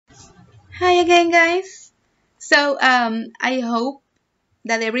Hi again, guys. I hope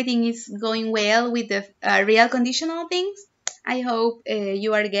that everything is going well with the real conditional things. I hope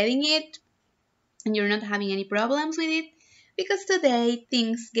you are getting it and you're not having any problems with it because today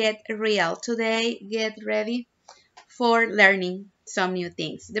things get real. Today, get ready for learning some new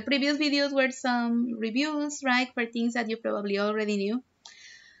things. The previous videos were some reviews, right, for things that you probably already knew.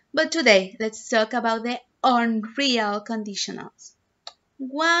 But today, let's talk about the unreal conditionals.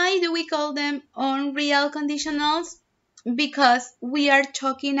 Why do we call them unreal conditionals? Because we are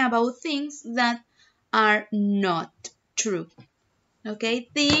talking about things that are not true. Okay?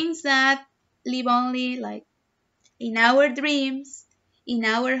 Things that live only like in our dreams, in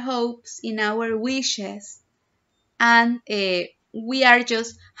our hopes, in our wishes, and we are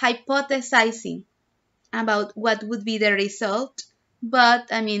just hypothesizing about what would be the result. But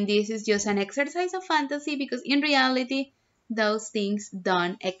I mean, this is just an exercise of fantasy because in reality, those things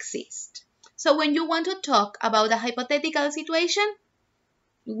don't exist. So when you want to talk about a hypothetical situation,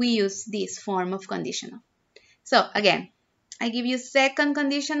 we use this form of conditional. So again, I give you second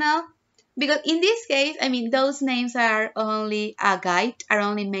conditional because in this case, I mean, those names are only a guide, are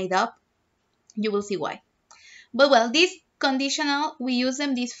only made up. You will see why. But well, this conditional, we use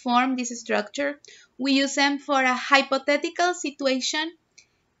them, this form, this structure, we use them for a hypothetical situation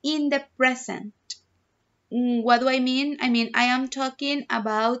in the present. What do I mean? I mean, I am talking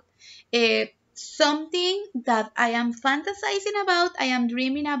about something that I am fantasizing about, I am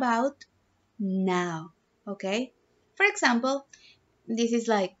dreaming about now. Okay? For example, this is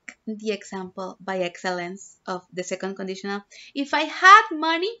like the example by excellence of the second conditional. If I had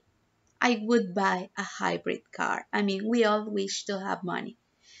money, I would buy a hybrid car. I mean, we all wish to have money.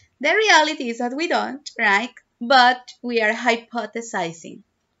 The reality is that we don't, right? But we are hypothesizing.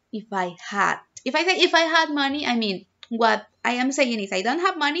 If I say if I had money, I mean, what I am saying is I don't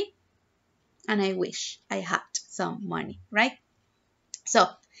have money and I wish I had some money, right? So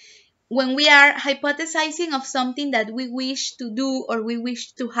when we are hypothesizing of something that we wish to do or we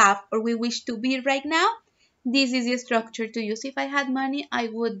wish to have or we wish to be right now, this is the structure to use. If I had money, I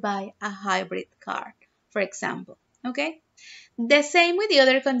would buy a hybrid car, for example. Okay? The same with the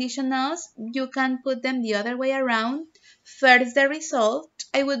other conditionals. You can put them the other way around. First, the result.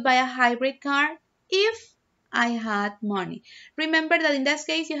 I would buy a hybrid car if I had money. Remember that in this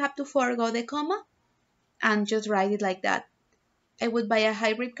case, you have to forego the comma and just write it like that. I would buy a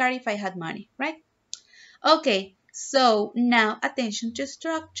hybrid car if I had money, right? Okay, so now attention to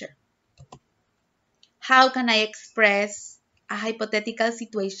structure. How can I express a hypothetical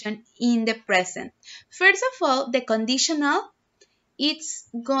situation in the present? First of all, the conditional, it's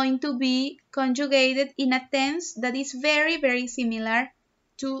going to be conjugated in a tense that is very, very similar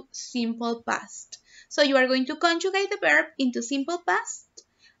to simple past. So you are going to conjugate the verb into simple past,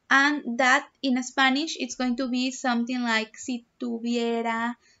 and that in Spanish it's going to be something like si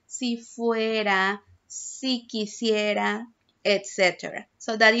tuviera, si fuera, si quisiera, etc.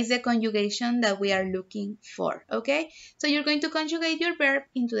 So that is the conjugation that we are looking for, okay? So you're going to conjugate your verb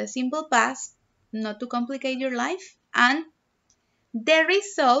into the simple past, not to complicate your life, and the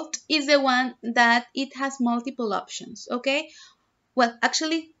result is the one that it has multiple options, okay? Well,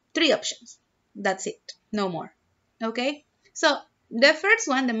 actually, three options. That's it, no more, okay? So the first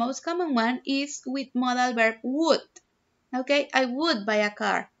one, the most common one, is with modal verb would, okay? I would buy a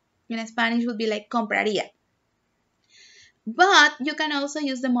car. In Spanish would be like compraría. But you can also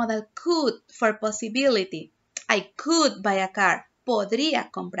use the modal could for possibility. I could buy a car. Podría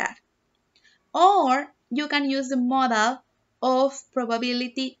comprar. Or you can use the modal of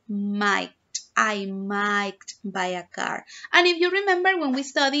probability might. I might buy a car. And if you remember when we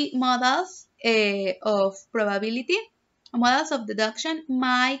study modals of probability, modals of deduction,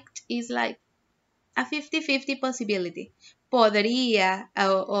 might is like a 50-50 possibility. Podría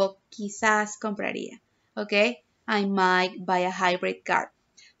o quizás compraría. Okay? I might buy a hybrid car.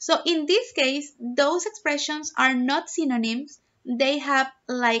 So in this case, those expressions are not synonyms. They have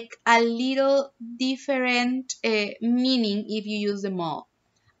like a little different meaning if you use them all.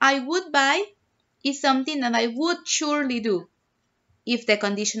 I would buy is something that I would surely do if the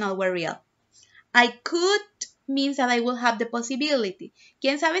conditional were real. I could means that I will have the possibility.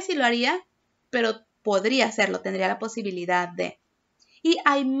 ¿Quién sabe si lo haría? Pero podría hacerlo, tendría la posibilidad de. Y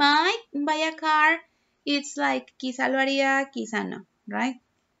I might buy a car, it's like quizá lo haría, quizá no, right?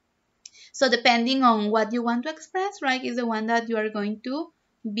 So depending on what you want to express, right, is the one that you are going to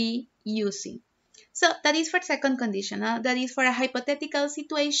be using. So that is for second conditional. That is for a hypothetical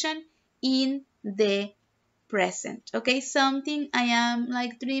situation in the present. Okay, something I am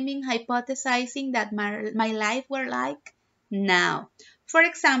like dreaming, hypothesizing that my life were like now. For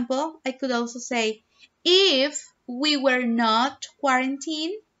example, I could also say, if we were not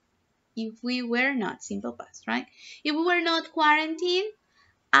quarantined, if we were not, simple past, right? If we were not quarantined,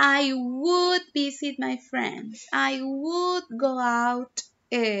 I would visit my friends. I would go out,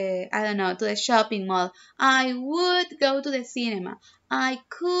 I don't know, to the shopping mall. I would go to the cinema. I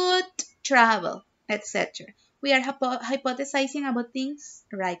could travel, etc. We are hypothesizing about things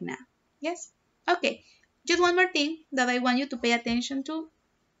right now. Yes? Okay. Just one more thing that I want you to pay attention to.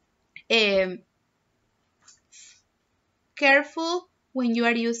 Um, Careful when you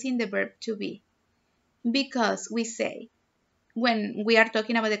are using the verb to be, because we say, when we are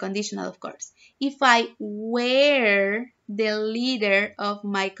talking about the conditional, of course, if I were the leader of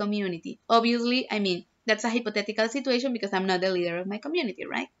my community, obviously, I mean, that's a hypothetical situation because I'm not the leader of my community,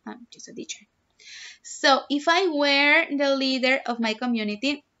 right? I'm just a teacher. So if I were the leader of my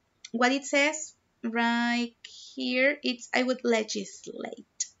community, what it says right here, it's I would legislate.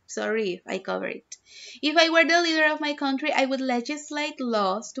 Sorry if I cover it. If I were the leader of my country, I would legislate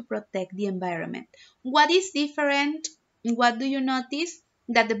laws to protect the environment. What is different? What do you notice?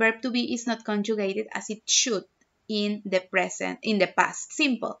 That the verb to be is not conjugated as it should in the present, in the past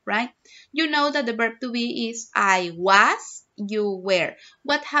simple, right? You know that the verb to be is I was, you were.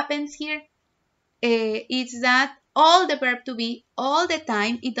 What happens here? Is that all the verb to be all the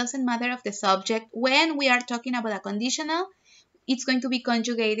time, it doesn't matter of the subject. When we are talking about a conditional, it's going to be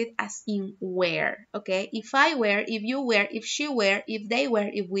conjugated as in were, okay? If I were, if you were, if she were, if they were,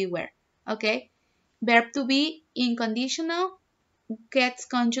 if we were, okay? Verb to be in conditional gets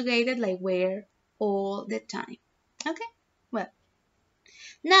conjugated like were all the time, okay? Well,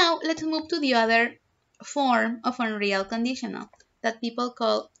 now let's move to the other form of unreal conditional that people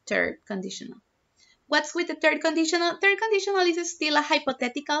call third conditional. What's with the third conditional? Third conditional is still a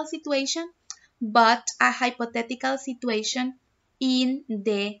hypothetical situation, but a hypothetical situation in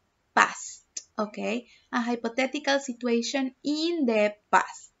the past, okay? A hypothetical situation in the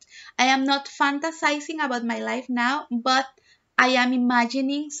past. I am not fantasizing about my life now, but I am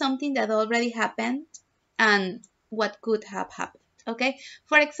imagining something that already happened and what could have happened, okay?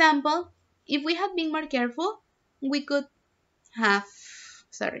 For example, if we had been more careful, we could have,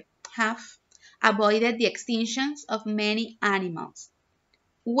 have avoided the extinctions of many animals.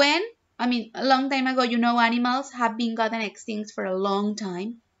 When, I mean, a long time ago, you know, animals have been gotten extinct for a long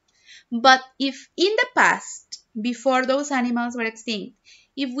time. But if in the past, before those animals were extinct,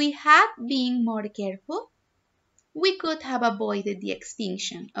 if we had been more careful, we could have avoided the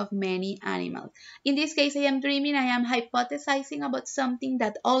extinction of many animals. In this case, I am dreaming, I am hypothesizing about something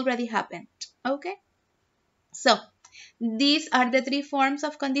that already happened. Okay? So, these are the three forms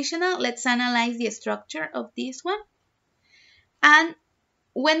of conditional. Let's analyze the structure of this one. And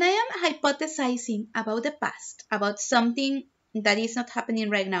when I am hypothesizing about the past, about something that is not happening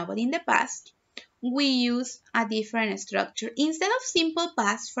right now, but in the past, we use a different structure. Instead of simple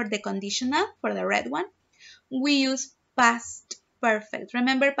past for the conditional, for the red one, we use past perfect.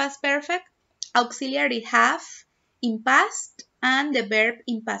 Remember past perfect? Auxiliary have in past and the verb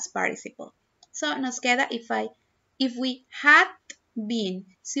in past participle. So nos queda if we had been,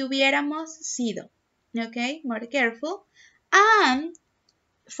 si hubiéramos sido. Okay, more careful. And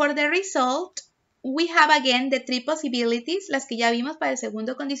for the result, we have again the three possibilities, las que ya vimos para el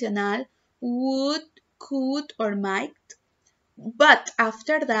segundo condicional, would, could, or might. But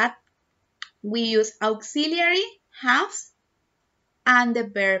after that, we use auxiliary, have, and the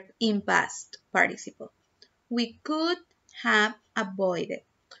verb in past participle. We could have avoided.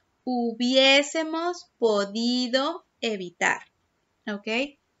 Hubiésemos podido evitar.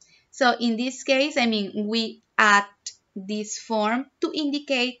 Okay? So in this case, I mean, we add this form to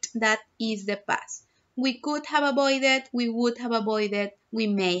indicate that is the past. We could have avoided, we would have avoided, we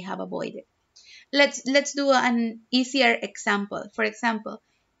may have avoided. Let's do an easier example. For example,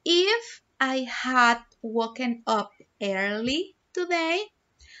 if I had woken up early today,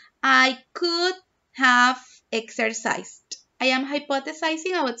 I could have exercised. I am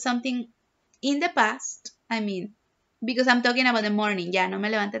hypothesizing about something in the past. I mean, because I'm talking about the morning. Ya no me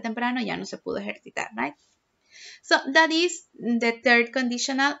levanté temprano, ya no se pudo ejercitar, right? So that is the third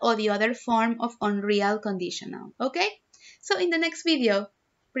conditional or the other form of unreal conditional, okay? So in the next video,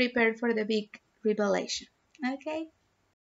 prepare for the big revelation, okay?